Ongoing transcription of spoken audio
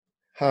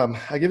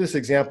I give this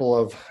example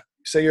of,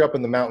 say you're up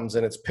in the mountains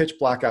and it's pitch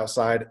black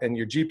outside and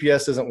your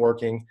GPS isn't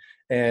working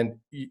and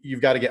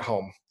you've got to get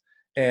home,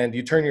 and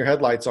you turn your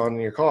headlights on in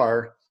your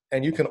car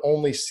and you can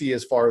only see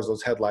as far as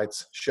those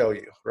headlights show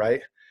you,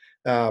 right?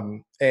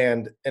 And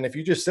if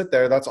you just sit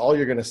there, that's all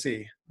you're going to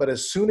see. But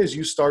as soon as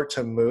you start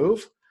to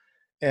move,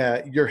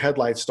 your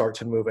headlights start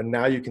to move, and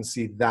now you can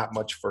see that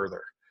much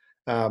further.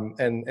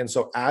 And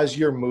so as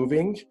you're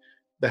moving,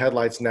 the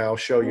headlights now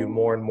show you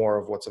more and more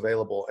of what's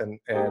available,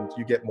 and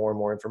you get more and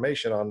more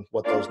information on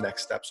what those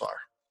next steps are.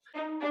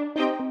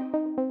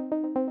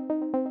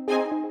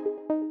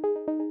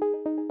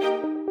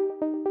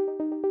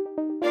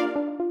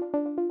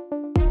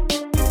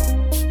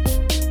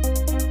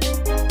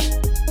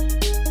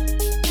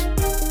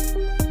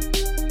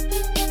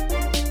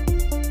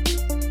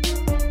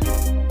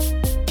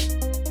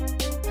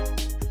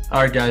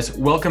 All right, guys,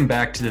 welcome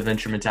back to the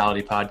Venture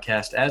Mentality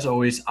Podcast. As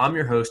always, I'm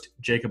your host,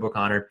 Jacob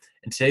O'Connor,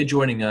 and today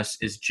joining us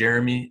is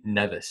Jeremy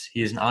Neves.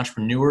 He is an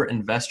entrepreneur,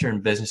 investor,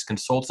 and business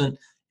consultant,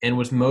 and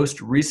was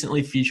most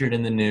recently featured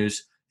in the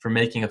news for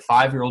making a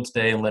 5-year-old's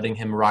day and letting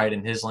him ride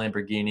in his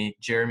Lamborghini.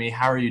 Jeremy,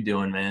 how are you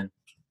doing, man?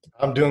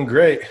 I'm doing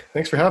great.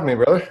 Thanks for having me,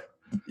 brother.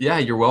 Yeah,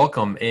 you're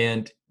welcome.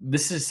 And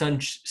this is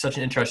such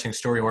an interesting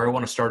story where I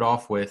want to start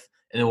off with,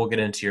 and then we'll get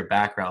into your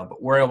background.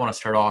 But where I want to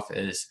start off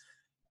is,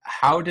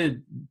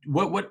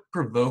 what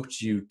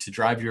provoked you to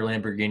drive your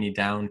Lamborghini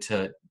down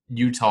to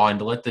Utah and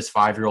to let this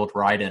 5-year-old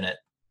ride in it?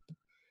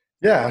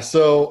 Yeah.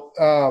 So,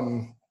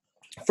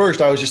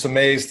 first I was just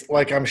amazed,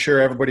 like I'm sure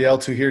everybody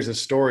else who hears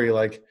this story,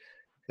 like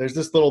there's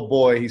this little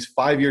boy, he's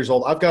 5 years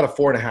old. I've got a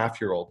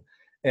 4.5-year-old,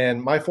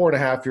 and my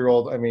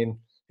 4.5-year-old, I mean,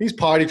 he's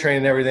potty trained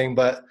and everything,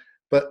 but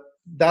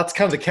that's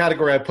kind of the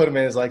category I put him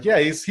in, is like, yeah,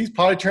 he's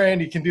potty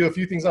trained. He can do a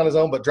few things on his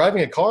own, but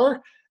driving a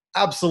car,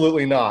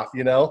 absolutely not,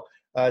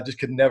 just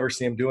could never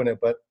see him doing it.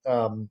 But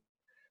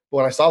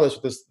when I saw this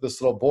with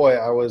this little boy,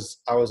 I was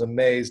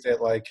amazed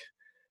at like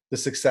the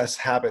success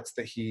habits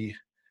that he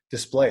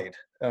displayed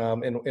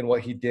in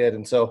what he did.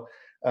 And so,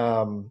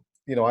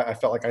 I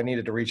felt like I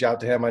needed to reach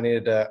out to him. I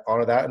needed to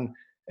honor that.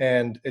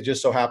 And it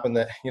just so happened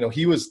that,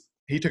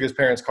 he took his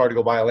parents' car to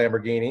go buy a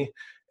Lamborghini,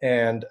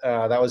 and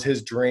that was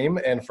his dream.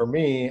 And for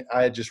me,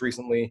 I had just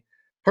recently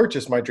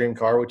purchased my dream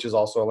car, which is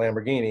also a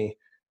Lamborghini,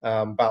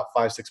 about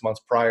 5-6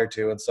 months prior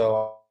to. And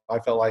so I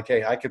felt like,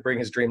 hey, I could bring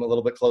his dream a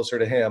little bit closer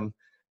to him.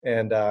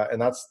 And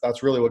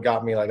that's really what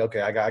got me like,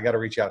 okay, I got to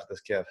reach out to this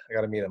kid. I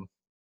got to meet him.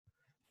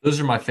 Those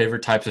are my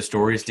favorite types of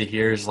stories to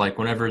hear, is like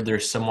whenever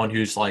there's someone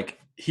who's like,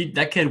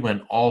 that kid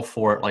went all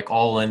for it, like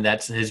all in,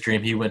 that's his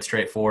dream. He went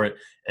straight for it.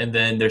 And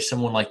then there's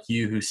someone like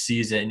you who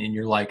sees it and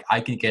you're like, I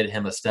can get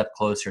him a step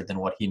closer than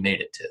what he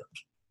made it to.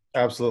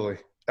 Absolutely.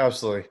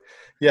 Absolutely.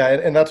 Yeah.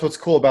 And that's what's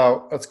cool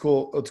about, what's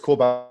cool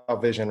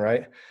about vision,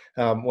 right?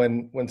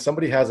 When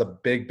somebody has a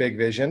big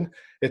vision,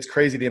 it's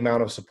crazy the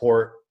amount of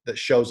support that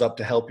shows up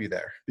to help you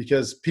there,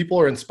 because people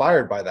are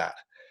inspired by that.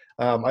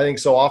 I think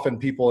so often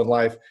people in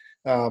life,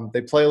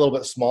 they play a little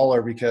bit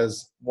smaller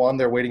because, one,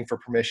 they're waiting for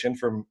permission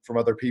from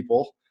other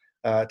people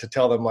to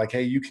tell them like,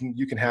 hey, you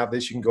can have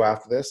this, you can go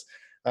after this.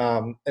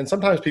 And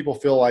sometimes people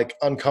feel like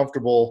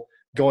uncomfortable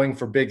going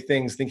for big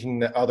things, thinking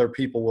that other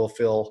people will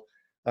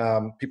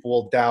people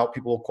will doubt,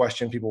 people will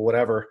question, people,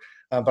 whatever.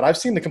 But I've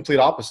seen the complete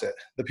opposite.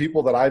 The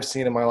people that I've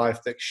seen in my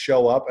life that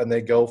show up and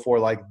they go for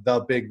like the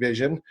big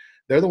vision,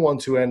 they're the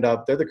ones who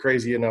they're the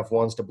crazy enough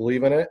ones to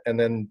believe in it. And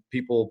then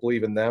people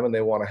believe in them and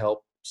they want to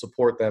help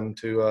support them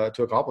to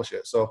accomplish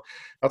it. So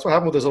that's what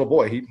happened with this little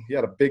boy. He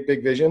had a big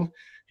vision.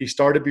 He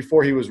started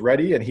before he was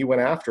ready and he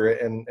went after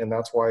it. And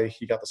that's why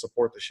he got the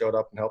support that showed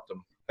up and helped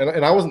him.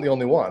 And I wasn't the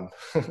only one.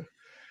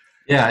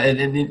 Yeah,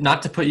 and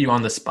not to put you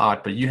on the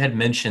spot, but you had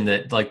mentioned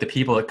that like the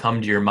people that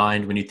come to your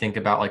mind when you think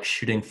about like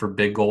shooting for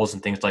big goals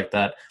and things like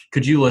that.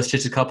 Could you list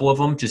just a couple of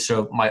them, just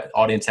so my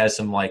audience has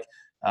some like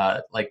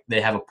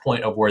they have a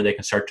point of where they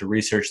can start to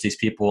research these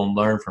people and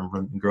learn from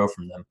them and grow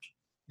from them?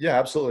 Yeah,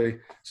 absolutely.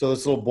 So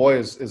this little boy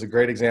is a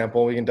great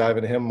example. We can dive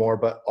into him more,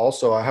 but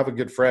also I have a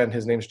good friend.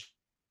 His name's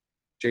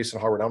Jason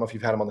Harward. I don't know if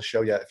you've had him on the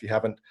show yet. If you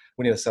haven't,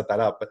 we need to set that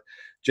up. But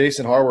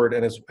Jason Harward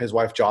and his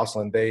wife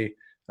Jocelyn,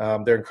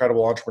 they're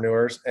incredible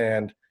entrepreneurs,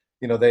 and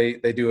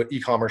they do an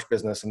e-commerce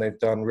business, and they've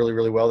done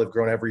really well. They've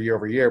grown every year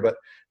over year. But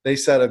they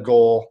set a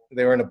goal.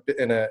 They were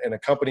in a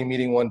company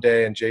meeting one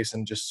day, and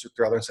Jason just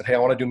threw out there and said, "Hey, I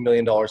want to do $1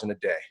 million in a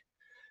day."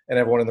 And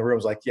everyone in the room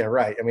was like, "Yeah,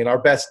 right. I mean, our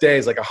best day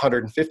is like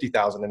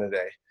 150,000 in a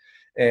day."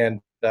 And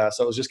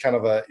so it was just kind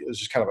of a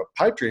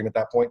pipe dream at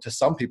that point to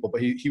some people.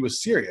 But he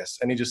was serious,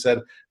 and he just said,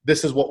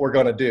 "This is what we're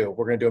going to do.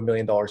 We're going to do $1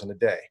 million in a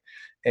day."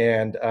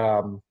 And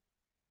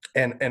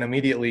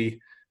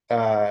immediately,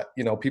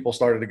 people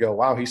started to go,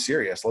 wow, he's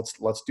serious.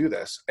 Let's do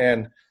this.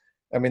 And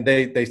I mean,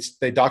 they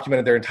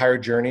documented their entire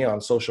journey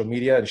on social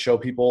media and show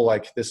people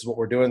like, this is what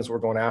we're doing, this is what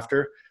we're going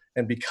after.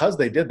 And because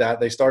they did that,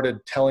 they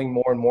started telling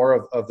more and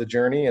more of the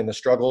journey and the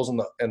struggles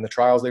and the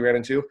trials they ran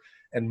into,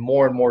 and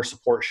more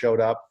support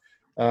showed up.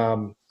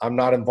 I'm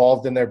not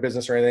involved in their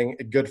business or anything,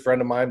 a good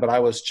friend of mine, but I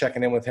was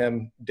checking in with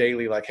him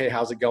daily, like, hey,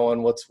 how's it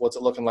going? What's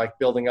it looking like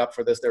building up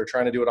for this? They were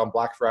trying to do it on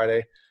Black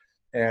Friday.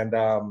 And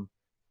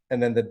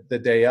then the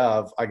day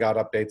of, I got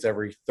updates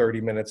every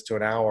 30 minutes to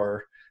an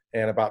hour.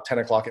 And about 10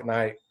 o'clock at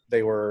night,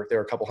 they were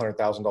a couple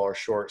 $100,000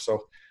 short. So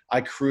I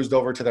cruised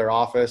over to their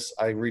office.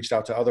 I reached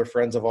out to other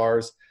friends of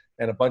ours,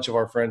 and a bunch of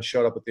our friends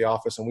showed up at the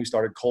office, and we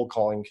started cold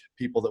calling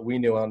people that we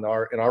knew in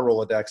our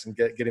Rolodex and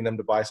getting them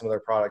to buy some of their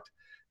product.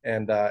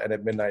 And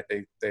at midnight,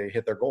 they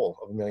hit their goal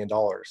of $1 million.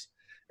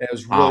 And it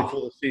was really Wow.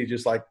 cool to see,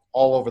 just like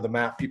all over the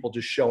map, people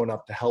just showing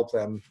up to help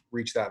them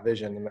reach that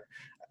vision. And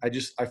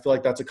I feel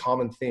like that's a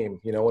common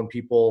theme. When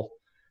people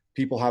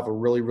have a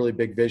really, really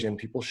big vision,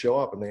 people show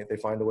up and they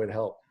find a way to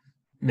help.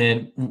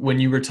 Man, when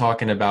you were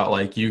talking about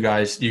like you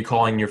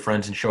calling your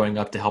friends and showing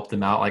up to help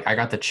them out, like I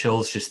got the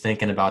chills just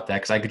thinking about that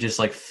because I could just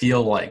like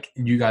feel like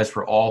you guys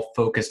were all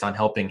focused on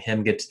helping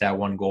him get to that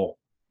one goal.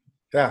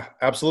 Yeah,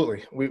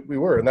 absolutely. We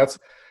were. And that's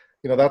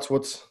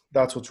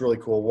what's really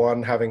cool.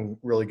 One, having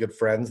really good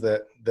friends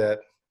that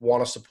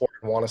want to support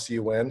and want to see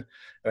you win.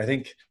 And I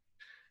think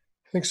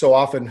so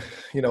often,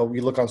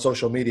 we look on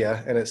social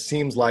media and it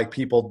seems like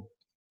people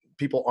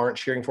aren't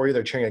cheering for you,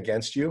 they're cheering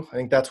against you. I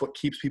think that's what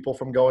keeps people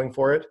from going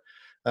for it.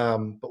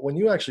 But when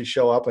you actually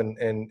show up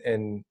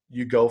and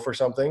you go for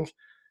something,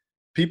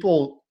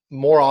 people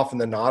more often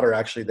than not are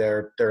actually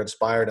there. They're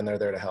inspired and they're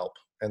there to help.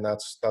 And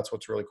that's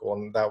what's really cool.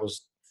 And that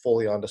was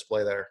fully on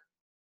display there.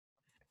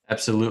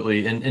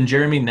 Absolutely. And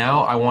Jeremy,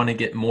 now I want to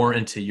get more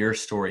into your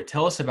story.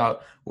 Tell us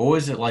about what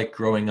was it like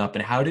growing up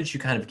and how did you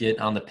kind of get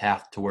on the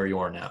path to where you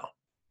are now?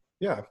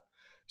 Yeah.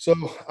 So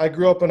I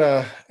grew up in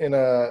a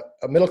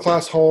middle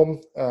class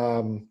home.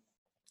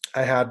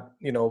 I had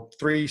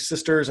three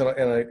sisters and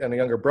a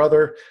younger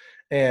brother,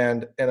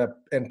 and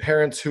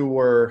parents who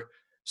were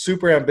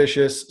super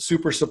ambitious,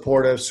 super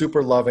supportive,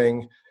 super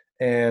loving,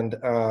 and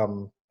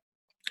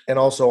and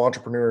also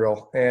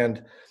entrepreneurial.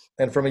 And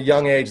from a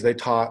young age, they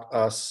taught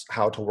us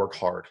how to work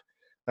hard.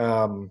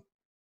 Um,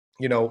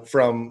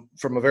 from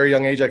a very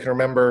young age, I can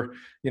remember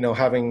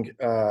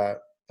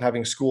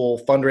having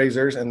school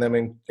fundraisers and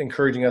them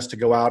encouraging us to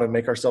go out and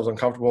make ourselves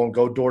uncomfortable and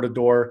go door to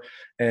door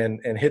and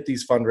hit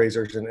these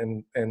fundraisers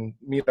and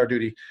meet our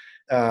duty.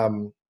 We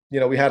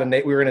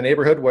were in a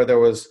neighborhood where there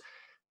was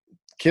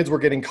kids were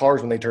getting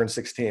cars when they turned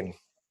 16,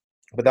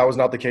 but that was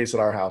not the case at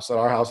our house. At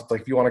our house, it's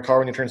like, if you want a car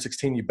when you turn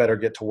 16, you better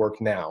get to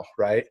work now,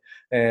 right?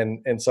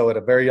 And so at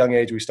a very young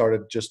age, we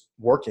started just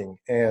working,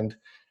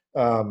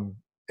 um,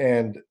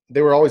 and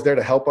they were always there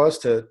to help us,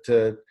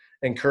 to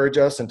encourage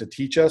us and to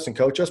teach us and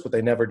coach us, but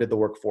they never did the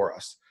work for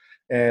us.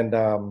 And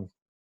um,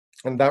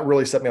 and that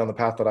really set me on the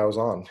path that I was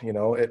on.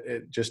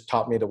 It just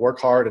taught me to work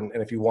hard, and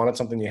if you wanted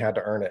something, you had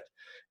to earn it.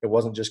 It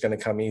wasn't just going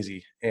to come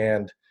easy.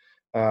 And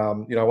I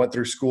went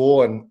through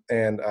school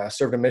and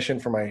served a mission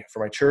for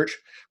my church,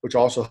 which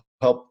also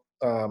helped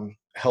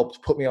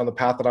put me on the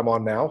path that I'm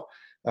on now.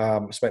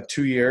 Spent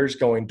 2 years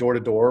going door to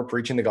door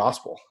preaching the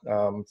gospel,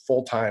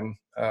 full time,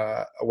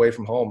 away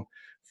from home,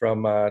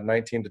 from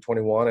 19 to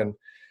 21.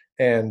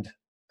 And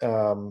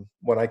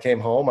when I came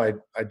home, I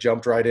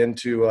jumped right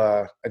into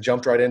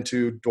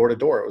door to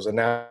door. It was a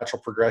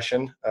natural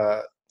progression,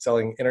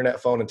 selling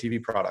internet, phone, and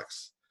TV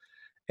products,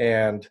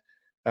 and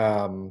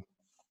um,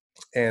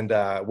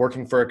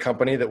 working for a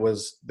company that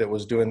was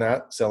doing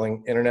that,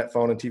 selling internet,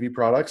 phone, and TV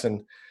products.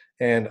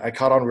 And I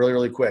caught on really,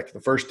 really quick.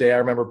 The first day I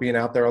remember being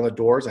out there on the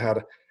doors, I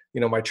had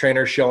my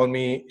trainer showing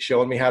me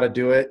how to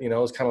do it. It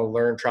was kind of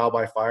learn trial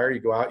by fire. You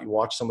go out, you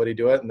watch somebody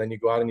do it, and then you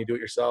go out and you do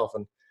it yourself.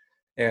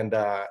 And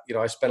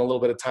I spent a little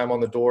bit of time on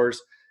the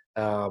doors.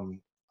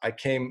 I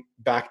came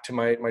back to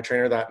my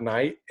trainer that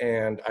night,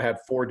 and I had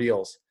 4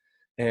 deals.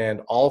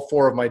 And all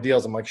 4 of my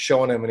deals, I'm like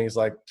showing him, and he's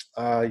like,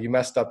 you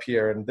messed up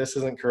here, and this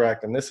isn't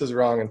correct, and this is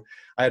wrong. And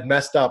I had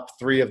messed up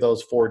 3 of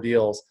those 4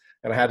 deals,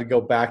 and I had to go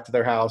back to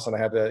their house, and I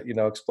had to,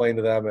 explain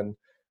to them, and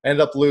I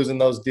ended up losing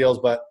those deals,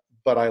 but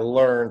I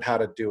learned how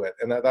to do it.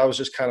 And that was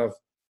just kind of,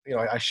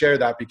 I share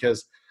that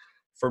because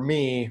for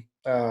me,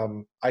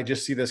 I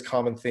just see this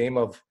common theme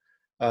of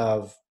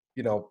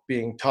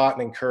being taught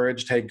and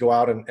encouraged, hey, go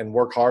out and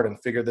work hard and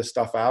figure this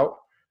stuff out.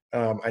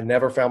 I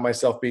never found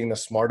myself being the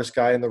smartest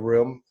guy in the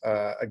room,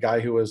 a guy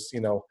who was,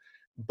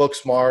 book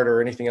smart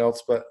or anything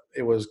else, but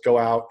it was go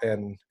out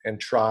and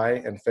try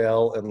and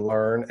fail and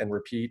learn and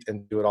repeat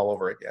and do it all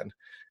over again.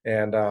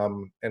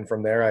 And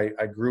from there,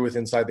 I grew with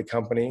inside the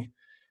company,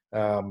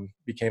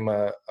 became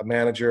a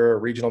manager, a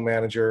regional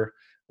manager,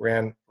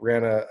 ran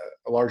a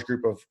large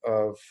group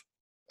of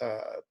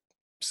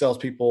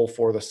salespeople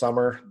for the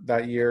summer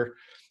that year,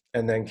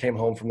 and then came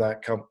home from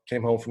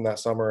that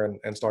summer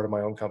and started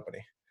my own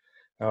company.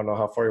 I don't know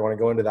how far you want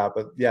to go into that,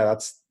 but yeah,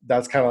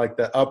 that's kind of like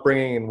the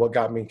upbringing and what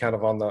got me kind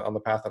of on the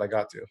path that I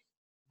got to.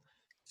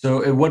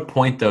 So at what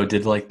point though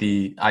did like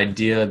the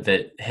idea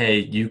that hey,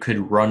 you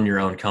could run your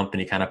own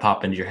company kind of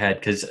pop into your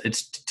head? Because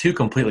it's two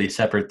completely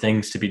separate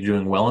things to be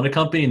doing well in a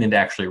company and then to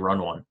actually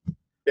run one.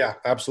 Yeah,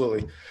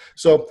 absolutely.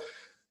 So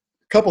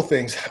a couple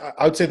things.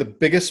 I would say the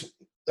biggest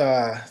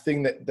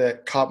thing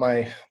that caught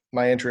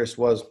my interest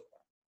was,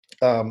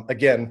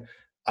 again,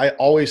 I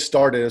always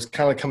started as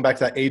kind of come back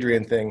to that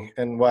Adrian thing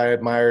and why I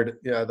admired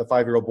the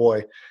 5-year-old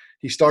boy.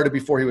 He started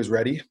before he was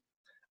ready.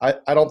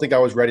 I don't think I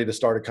was ready to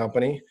start a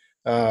company.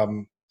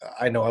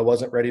 I know I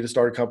wasn't ready to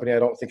start a company. I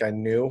don't think I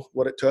knew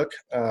what it took.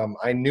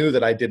 I knew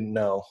that I didn't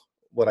know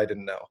what I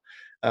didn't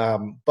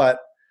know. But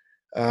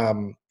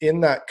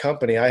in that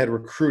company, I had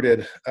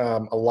recruited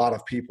a lot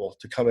of people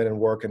to come in and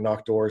work and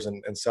knock doors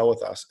and sell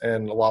with us.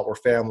 And a lot were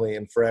family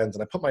and friends.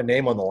 And I put my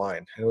name on the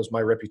line, and it was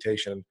my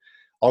reputation.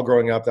 All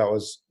growing up, that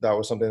was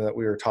something that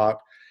we were taught,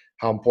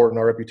 how important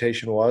our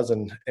reputation was.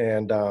 And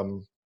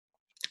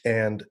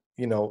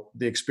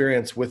the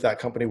experience with that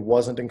company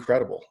wasn't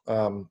incredible.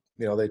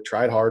 They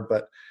tried hard,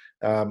 but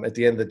at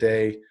the end of the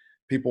day,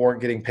 people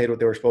weren't getting paid what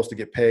they were supposed to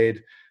get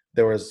paid.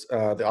 There was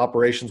the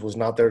operations was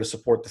not there to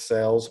support the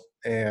sales,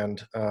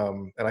 and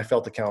I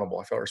felt accountable.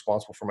 I felt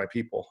responsible for my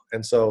people,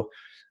 and so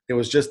it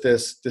was just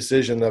this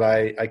decision that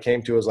I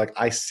came to. Is like,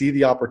 I see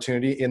the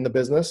opportunity in the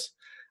business.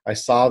 I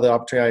saw the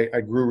opportunity.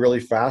 I grew really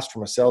fast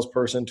from a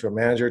salesperson to a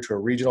manager to a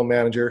regional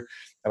manager,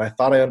 and I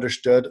thought I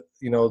understood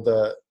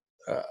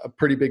a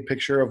pretty big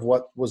picture of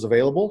what was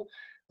available.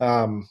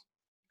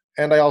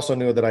 And I also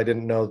knew that I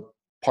didn't know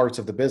parts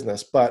of the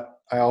business, but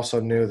I also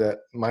knew that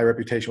my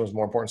reputation was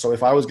more important. So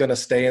if I was going to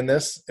stay in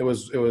this, it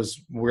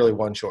was really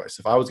one choice.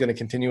 If I was going to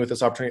continue with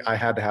this opportunity, I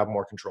had to have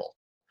more control.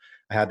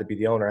 I had to be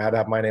the owner. I had to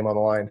have my name on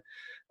the line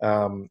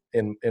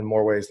in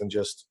more ways than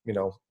just,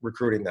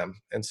 recruiting them.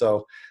 And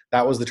so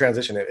that was the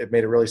transition. It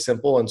made it really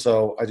simple. And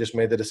so I just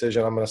made the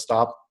decision, I'm going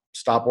to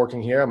stop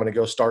working here. I'm going to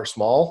go start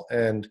small.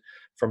 And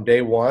from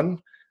day one,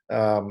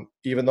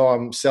 even though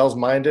I'm sales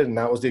minded and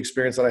that was the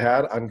experience that I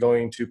had, I'm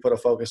going to put a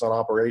focus on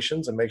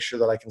operations and make sure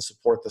that I can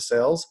support the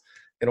sales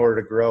in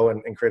order to grow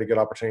and create a good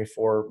opportunity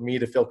for me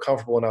to feel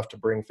comfortable enough to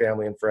bring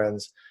family and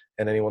friends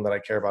and anyone that I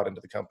care about into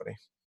the company.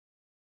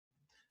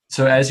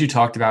 So as you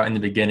talked about in the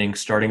beginning,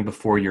 starting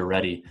before you're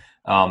ready,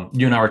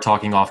 you and I were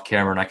talking off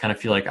camera, and I kind of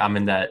feel like I'm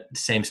in that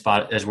same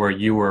spot as where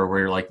you were, where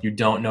you're like, you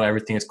don't know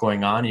everything that's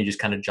going on. You just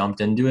kind of jumped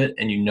into it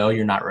and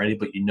you're not ready,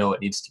 but you know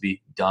it needs to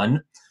be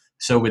done.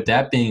 So with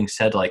that being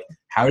said, like,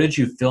 how did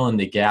you fill in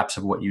the gaps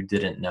of what you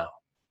didn't know?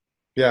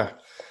 Yeah.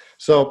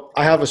 So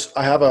I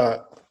actually have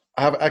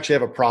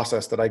a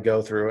process that I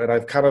go through, and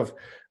I've kind of,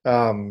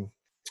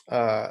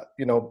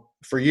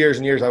 for years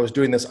and years, I was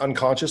doing this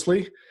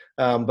unconsciously.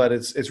 But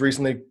it's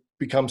recently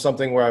become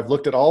something where I've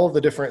looked at all of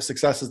the different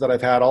successes that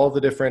I've had, all of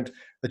the different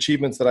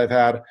achievements that I've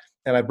had,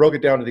 and I broke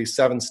it down to these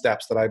 7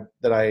 steps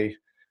that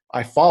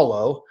I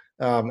follow.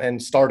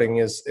 And starting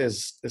is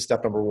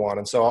step number 1.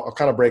 And so I'll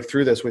kind of break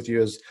through this with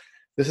you.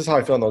 This is how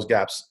I fill in those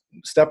gaps.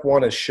 Step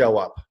 1 is show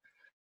up.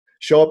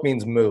 Show up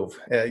means move.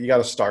 You got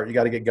to start. You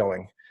got to get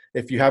going.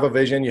 If you have a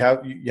vision, you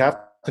have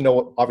to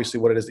know obviously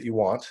what it is that you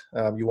want.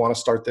 You want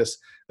to start this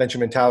venture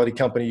mentality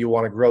company. You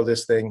want to grow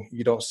this thing.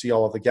 You don't see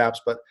all of the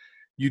gaps, but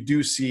you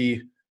do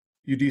see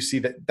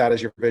that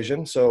as your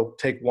vision. So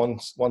take one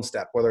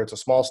step, whether it's a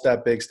small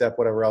step, big step,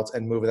 whatever else,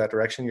 and move in that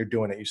direction. You're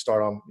doing it. You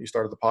started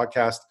the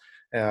podcast.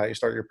 You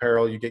start your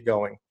apparel. You get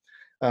going.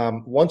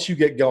 Once you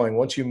get going,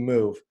 once you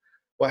move,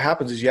 what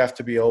happens is you have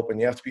to be open.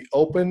 You have to be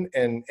open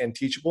and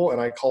teachable. And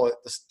I call it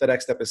the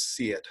next step is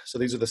see it. So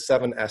these are the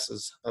 7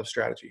 S's of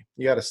strategy.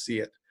 You got to see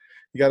it.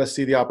 You got to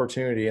see the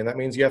opportunity. And that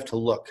means you have to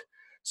look.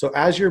 So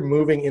as you're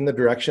moving in the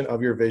direction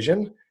of your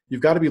vision,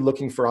 you've got to be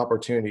looking for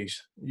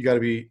opportunities. You got to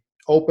be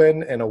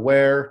open and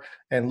aware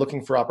and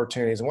looking for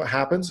opportunities. And what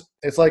happens,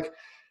 it's like,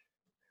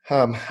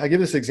 I give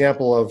this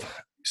example of,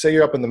 say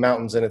you're up in the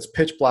mountains and it's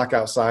pitch black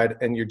outside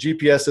and your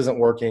GPS isn't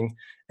working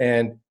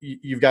and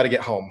you've got to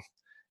get home.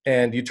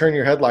 And you turn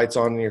your headlights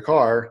on in your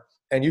car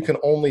and you can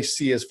only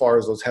see as far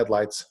as those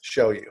headlights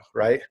show you,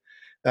 right?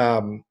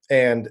 And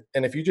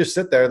if you just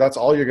sit there, that's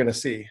all you're going to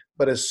see.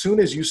 But as soon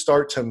as you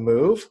start to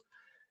move,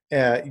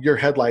 your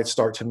headlights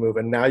start to move,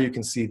 and now you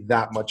can see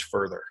that much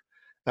further.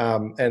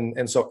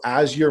 And so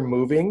as you're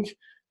moving,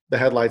 the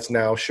headlights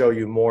now show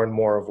you more and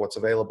more of what's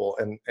available,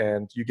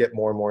 and you get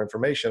more and more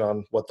information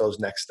on what those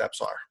next steps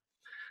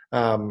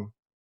are.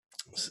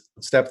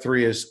 Step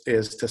 3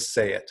 is to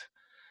say it.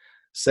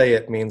 Say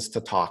it means to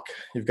talk.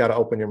 You've got to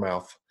open your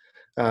mouth.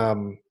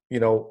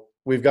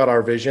 We've got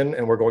our vision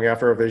and we're going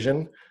after our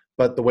vision,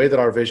 but the way that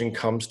our vision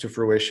comes to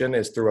fruition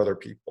is through other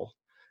people.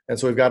 And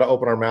so we've got to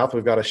open our mouth.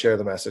 We've got to share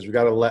the message. We've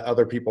got to let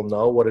other people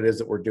know what it is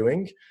that we're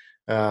doing.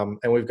 And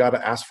we've got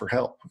to ask for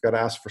help. We've got to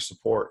ask for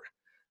support.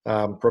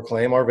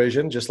 Proclaim our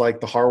vision, just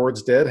like the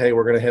Harwards did. Hey,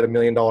 we're going to hit $1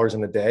 million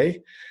in a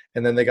day.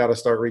 And then they got to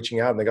start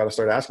reaching out and they got to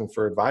start asking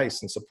for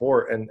advice and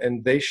support.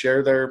 And they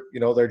share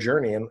their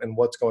journey and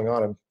what's going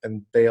on.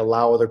 And they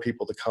allow other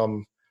people to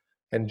come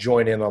and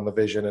join in on the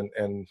vision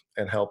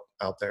and help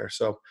out there.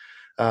 So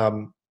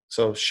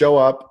show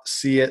up,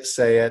 see it,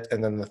 say it.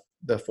 And then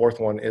the 4th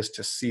one is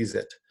to seize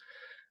it.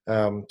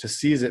 To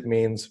seize it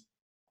means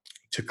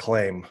to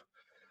claim.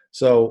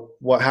 So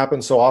what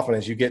happens so often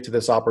is you get to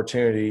this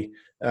opportunity,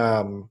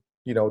 to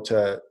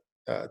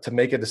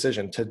make a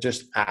decision, to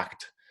just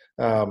act.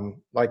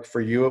 Like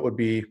for you, it would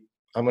be,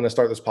 I'm going to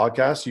start this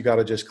podcast. You got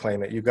to just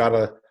claim it. You've got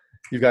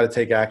to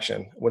take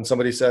action. When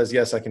somebody says,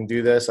 yes, I can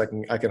do this, I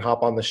can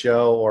hop on the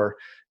show, or,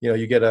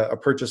 you get a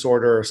purchase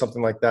order or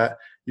something like that,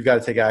 you've got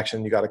to take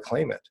action. You got to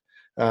claim it.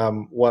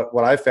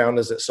 What I found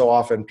is that so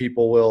often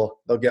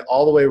they'll get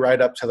all the way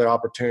right up to their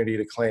opportunity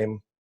to claim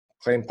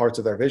parts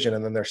of their vision,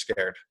 and then they're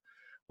scared,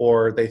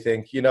 or they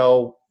think,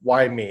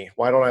 why me?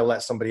 Why don't I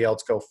let somebody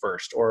else go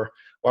first? Or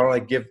why don't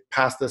I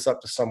pass this up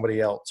to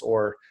somebody else?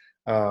 Or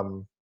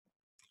I'm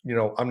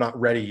not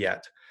ready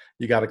yet.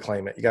 You got to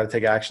claim it. You got to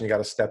take action. You got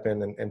to step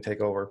in and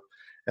take over.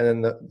 And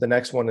then the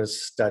next one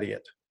is study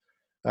it.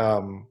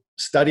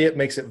 Study it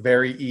makes it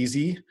very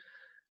easy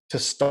to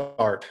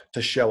start,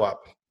 to show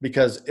up.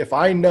 Because if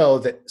I know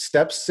that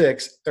step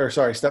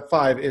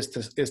 5 is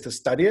to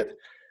study it,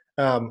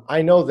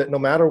 I know that no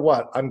matter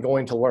what, I'm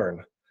going to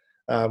learn,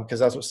 because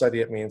that's what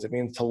study it means. It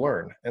means to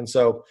learn. And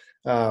so,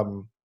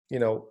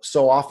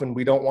 so often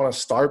we don't want to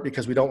start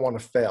because we don't want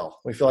to fail.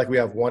 We feel like we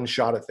have one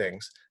shot at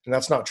things, and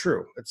that's not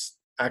true. It's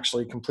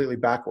actually completely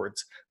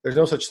backwards. There's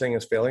no such thing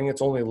as failing.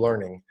 It's only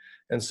learning.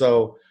 And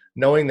so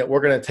knowing that we're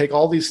going to take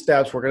all these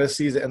steps, we're going to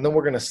seize it, and then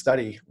we're going to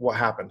study what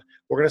happened.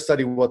 We're going to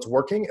study what's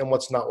working and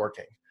what's not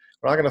working.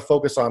 We're not going to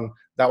focus on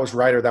that was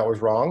right or that was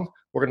wrong.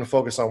 We're going to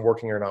focus on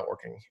working or not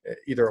working.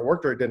 Either it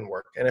worked or it didn't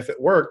work. And if it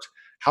worked,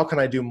 how can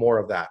I do more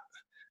of that?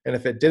 And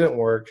if it didn't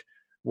work,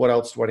 what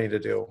else do I need to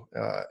do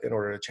in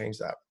order to change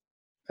that?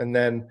 And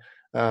then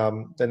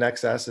the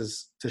next S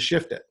is to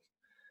shift it.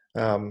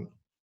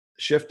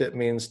 Shift it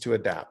means to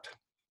adapt.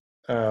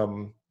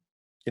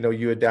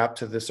 You adapt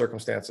to the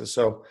circumstances.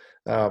 So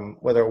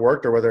whether it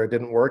worked or whether it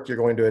didn't work, you're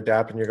going to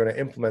adapt, and you're going to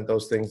implement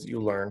those things that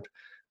you learned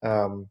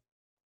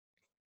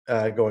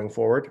going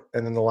forward.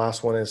 And then the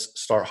last one is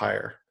start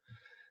higher.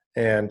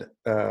 And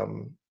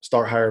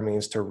start higher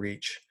means to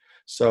reach.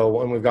 So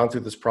when we've gone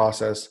through this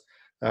process,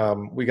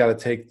 we got to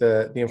take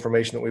the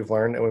information that we've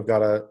learned, and we've got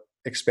to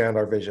expand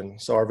our vision.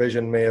 So our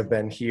vision may have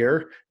been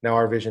here. Now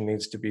our vision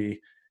needs to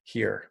be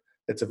here.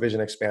 It's a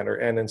vision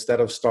expander. And instead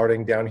of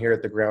starting down here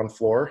at the ground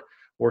floor,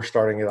 we're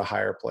starting at a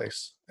higher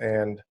place.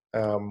 And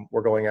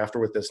we're going after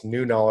with this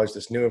new knowledge,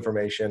 this new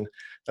information.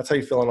 That's how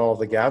you fill in all of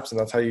the gaps. And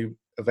that's how you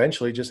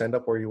eventually just end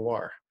up where you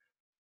are.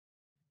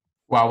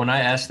 Wow. When I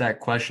asked that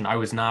question, I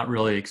was not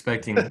really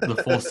expecting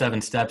the full 7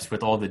 steps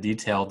with all the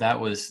detail. That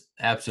was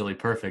absolutely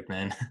perfect,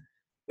 man.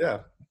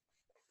 Yeah.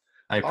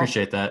 I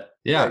appreciate Awesome. that.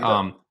 Yeah.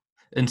 Yeah,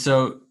 And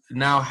so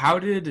now how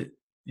did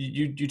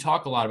you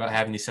talk a lot about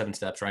having these 7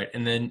 steps, right?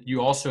 And then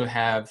you also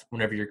have,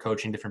 whenever you're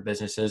coaching different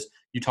businesses,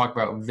 you talk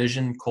about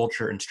vision,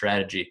 culture, and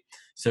strategy.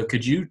 So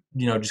could you,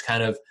 just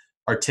kind of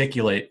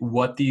articulate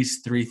what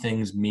these 3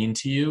 things mean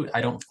to you?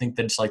 I don't think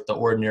that it's like the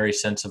ordinary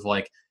sense of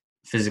like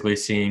physically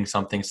seeing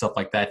something, stuff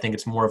like that. I think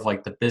it's more of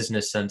like the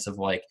business sense of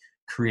like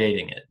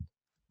creating it.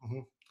 Mm-hmm.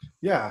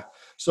 Yeah.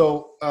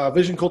 So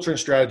vision, culture, and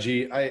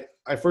strategy.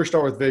 I first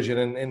start with vision,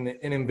 and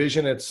in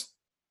vision, it's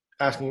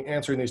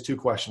answering these 2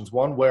 questions.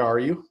 One, where are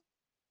you?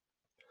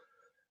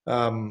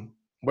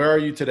 Where are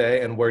you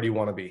today, and where do you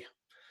want to be?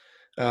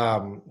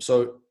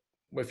 So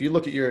if you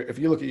look at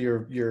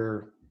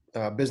your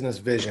business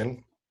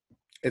vision,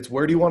 it's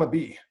where do you want to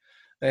be,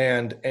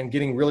 and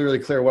getting really, really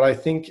clear. What I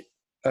think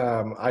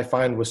I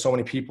find with so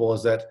many people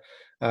is that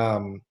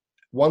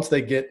once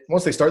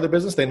they start their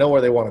business, they know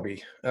where they want to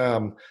be.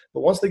 But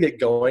once they get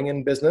going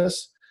in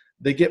business,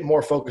 they get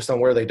more focused on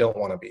where they don't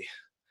want to be.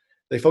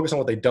 They focus on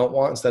what they don't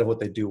want instead of what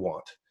they do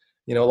want.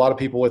 A lot of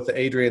people with the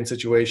Adrian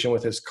situation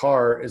with his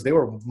car is they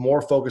were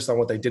more focused on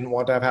what they didn't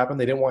want to have happen.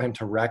 They didn't want him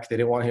to wreck. They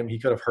didn't want him. He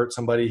could have hurt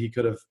somebody. He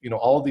could have,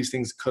 all of these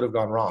things could have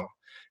gone wrong.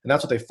 And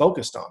that's what they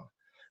focused on.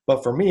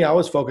 But for me, I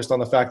was focused on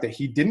the fact that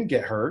he didn't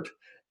get hurt,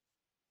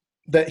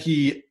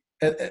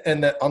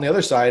 and that on the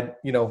other side,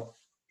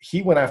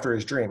 he went after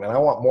his dream. And I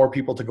want more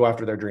people to go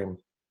after their dream.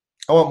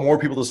 I want more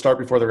people to start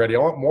before they're ready. I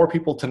want more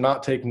people to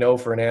not take no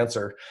for an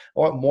answer. I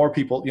want more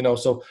people,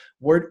 so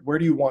where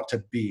do you want to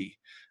be?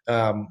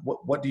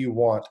 What do you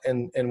want?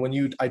 And when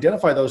you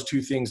identify those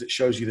 2 things, it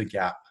shows you the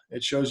gap.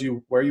 It shows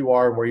you where you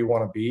are and where you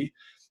want to be.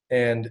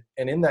 And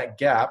in that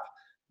gap,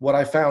 what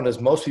I found is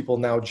most people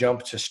now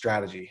jump to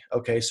strategy.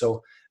 Okay,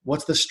 so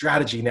what's the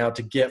strategy now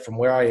to get from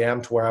where I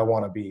am to where I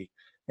want to be?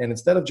 And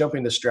instead of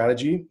jumping to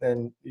strategy,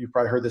 and you've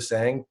probably heard the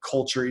saying,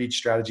 culture eats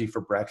strategy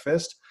for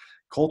breakfast.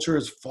 Culture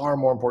is far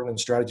more important than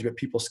strategy, but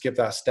people skip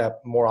that step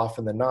more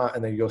often than not,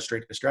 and they go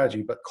straight to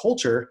strategy. But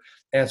culture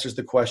answers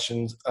the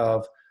questions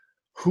of,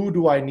 who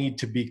do I need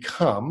to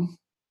become?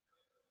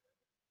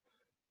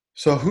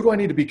 So who do I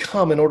need to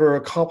become in order to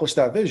accomplish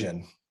that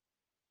vision?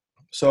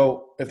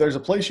 So if there's a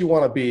place you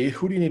want to be,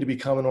 who do you need to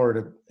become in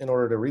order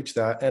to reach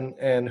that?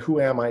 And who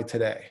am I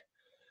today?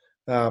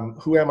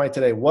 Who am I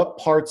today? What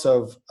parts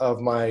of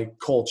my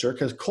culture?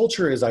 Because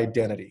culture is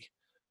identity.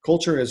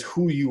 Culture is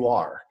who you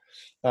are.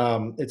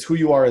 It's who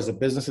you are as a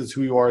business. It's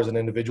who you are as an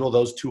individual.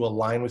 Those 2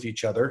 align with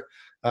each other.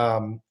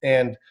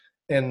 And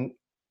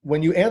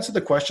when you answer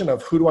the question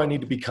of who do I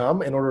need to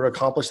become in order to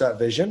accomplish that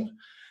vision,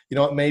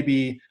 it may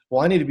be,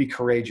 well, I need to be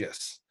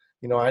courageous.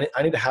 I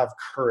need to have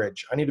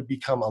courage. I need to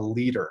become a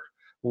leader.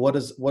 What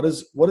does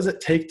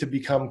it take to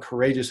become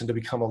courageous and to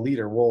become a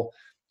leader? Well,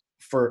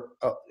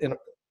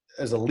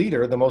 as a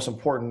leader, the most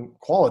important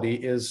quality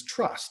is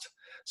trust.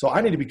 So I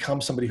need to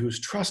become somebody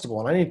who's trustable,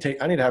 and I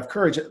need to have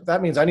courage.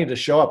 That means I need to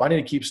show up. I need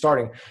to keep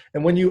starting.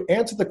 And when you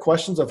answer the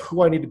questions of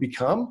who I need to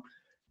become,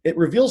 it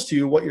reveals to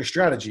you what your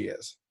strategy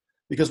is.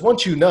 Because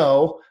once you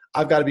know,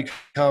 I've got to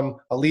become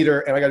a leader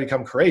and I got to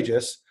become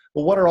courageous.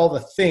 Well, what are all the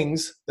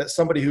things that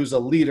somebody who's a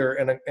leader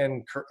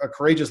and a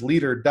courageous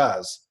leader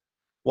does?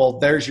 Well,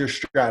 there's your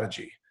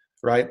strategy,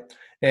 right?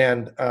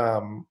 And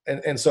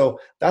so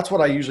that's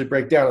what I usually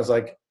break down is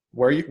like,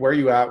 where are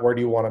you at? Where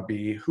do you want to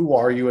be? Who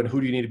are you and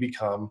who do you need to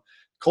become?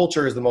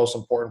 Culture is the most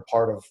important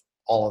part of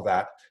all of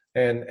that.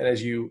 And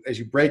as you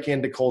break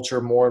into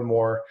culture more and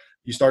more,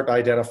 you start to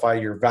identify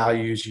your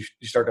values.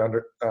 You start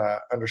to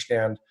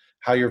understand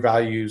how your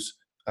values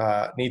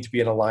need to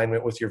be in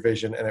alignment with your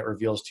vision, and it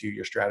reveals to you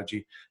your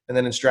strategy. And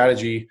then in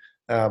strategy,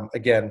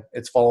 again,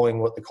 it's following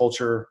what the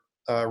culture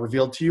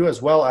revealed to you,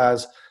 as well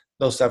as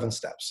those 7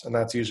 steps. And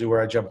that's usually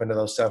where I jump into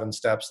those 7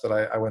 steps that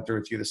I went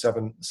through with you, the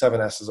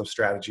seven S's of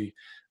strategy.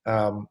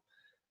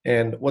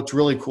 And what's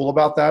really cool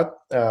about that,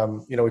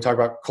 we talk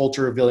about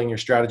culture revealing your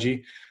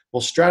strategy.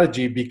 Well,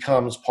 strategy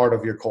becomes part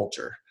of your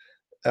culture.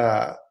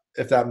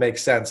 If that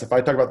makes sense. If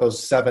I talk about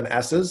those 7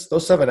 S's,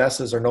 those 7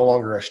 S's are no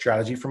longer a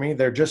strategy for me.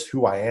 They're just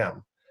who I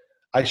am.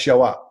 I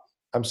show up.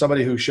 I'm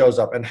somebody who shows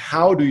up. And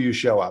how do you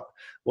show up?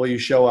 Well, you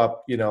show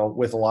up,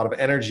 with a lot of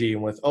energy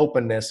and with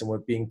openness and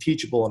with being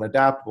teachable and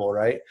adaptable,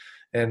 right?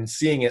 And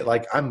seeing it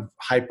like I'm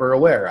hyper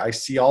aware. I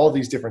see all of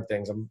these different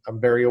things.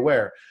 I'm very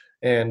aware,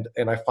 and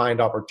I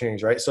find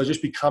opportunities, right? So it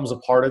just becomes a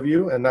part of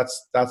you, and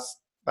that's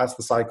the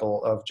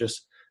cycle of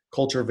just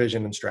culture,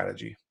 vision, and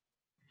strategy.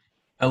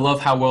 I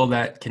love how well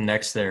that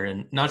connects there.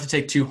 And not to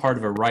take too hard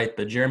of a right,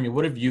 but Jeremy,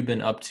 what have you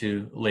been up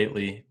to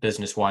lately,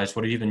 business wise?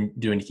 What have you been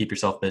doing to keep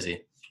yourself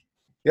busy?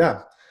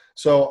 Yeah.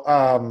 So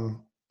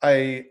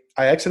I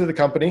exited the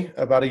company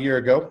about a year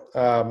ago,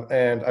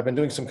 and I've been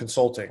doing some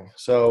consulting.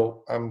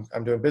 So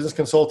I'm doing business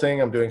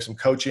consulting. I'm doing some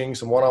coaching,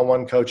 some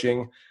one-on-one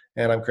coaching,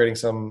 and I'm creating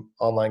some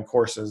online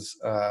courses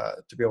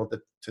to be able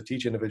to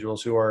teach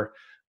individuals who are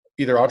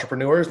either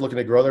entrepreneurs looking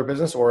to grow their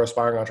business or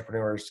aspiring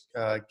entrepreneurs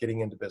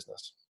getting into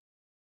business.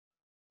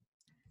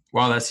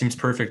 Wow, that seems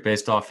perfect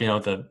based off,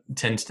 the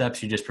 10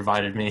 steps you just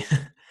provided me.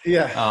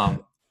 Yeah.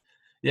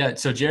 Yeah.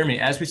 So Jeremy,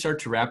 as we start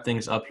to wrap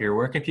things up here,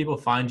 where can people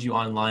find you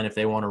online if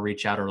they want to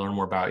reach out or learn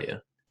more about you?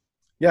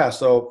 Yeah.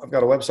 So I've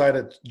got a website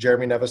at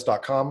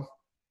jeremyneves.com.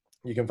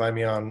 You can find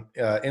me on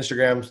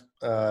Instagram,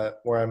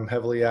 where I'm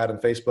heavily at, and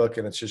Facebook,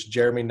 and it's just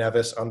Jeremy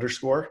Neves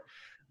 _.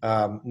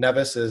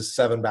 Neves is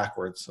 7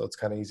 backwards, so it's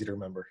kind of easy to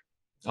remember.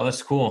 Oh,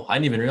 that's cool. I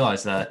didn't even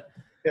realize that.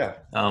 Yeah.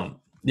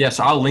 Yeah,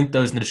 so I'll link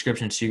those in the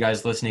description so you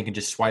guys listening can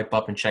just swipe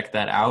up and check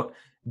that out.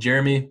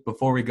 Jeremy,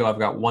 before we go, I've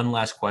got one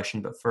last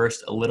question, but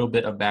first, a little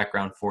bit of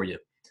background for you.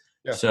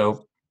 Yeah.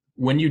 So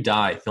when you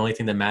die, the only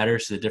thing that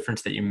matters is the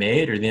difference that you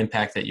made or the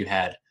impact that you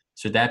had.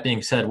 So that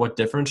being said, what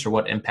difference or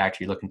what impact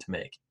are you looking to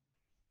make?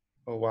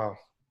 Oh, wow.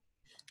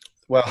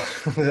 Well,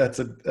 that's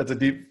a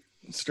deep,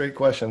 straight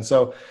question.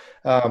 So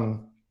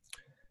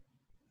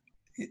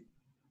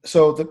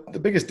the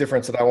biggest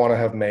difference that I want to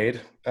have made,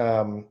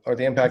 or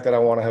the impact that I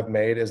want to have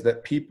made, is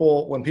that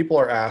when people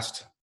are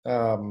asked,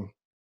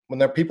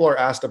 people are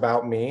asked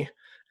about me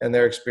and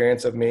their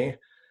experience of me,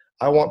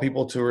 I want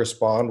people to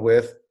respond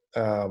with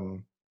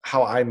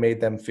how I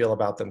made them feel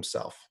about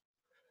themselves.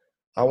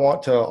 I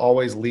want to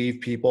always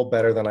leave people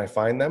better than I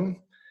find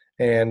them.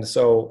 And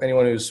so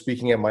anyone who's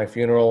speaking at my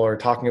funeral or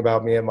talking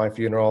about me at my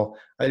funeral,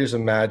 I just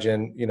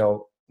imagine,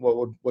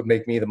 what would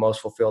make me the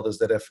most fulfilled is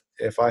that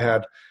if I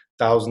had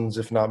thousands,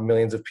 if not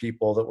millions of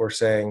people that were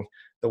saying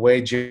the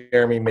way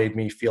Jeremy made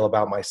me feel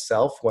about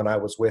myself when I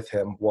was with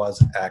him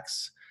was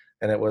X.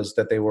 And it was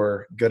that they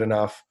were good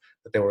enough,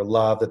 that they were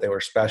loved, that they were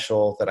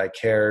special, that I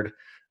cared,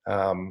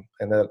 and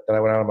that I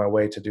went out of my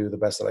way to do the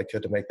best that I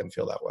could to make them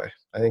feel that way.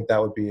 I think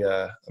that would be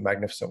a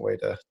magnificent way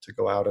to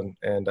go out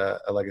and a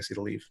legacy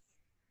to leave.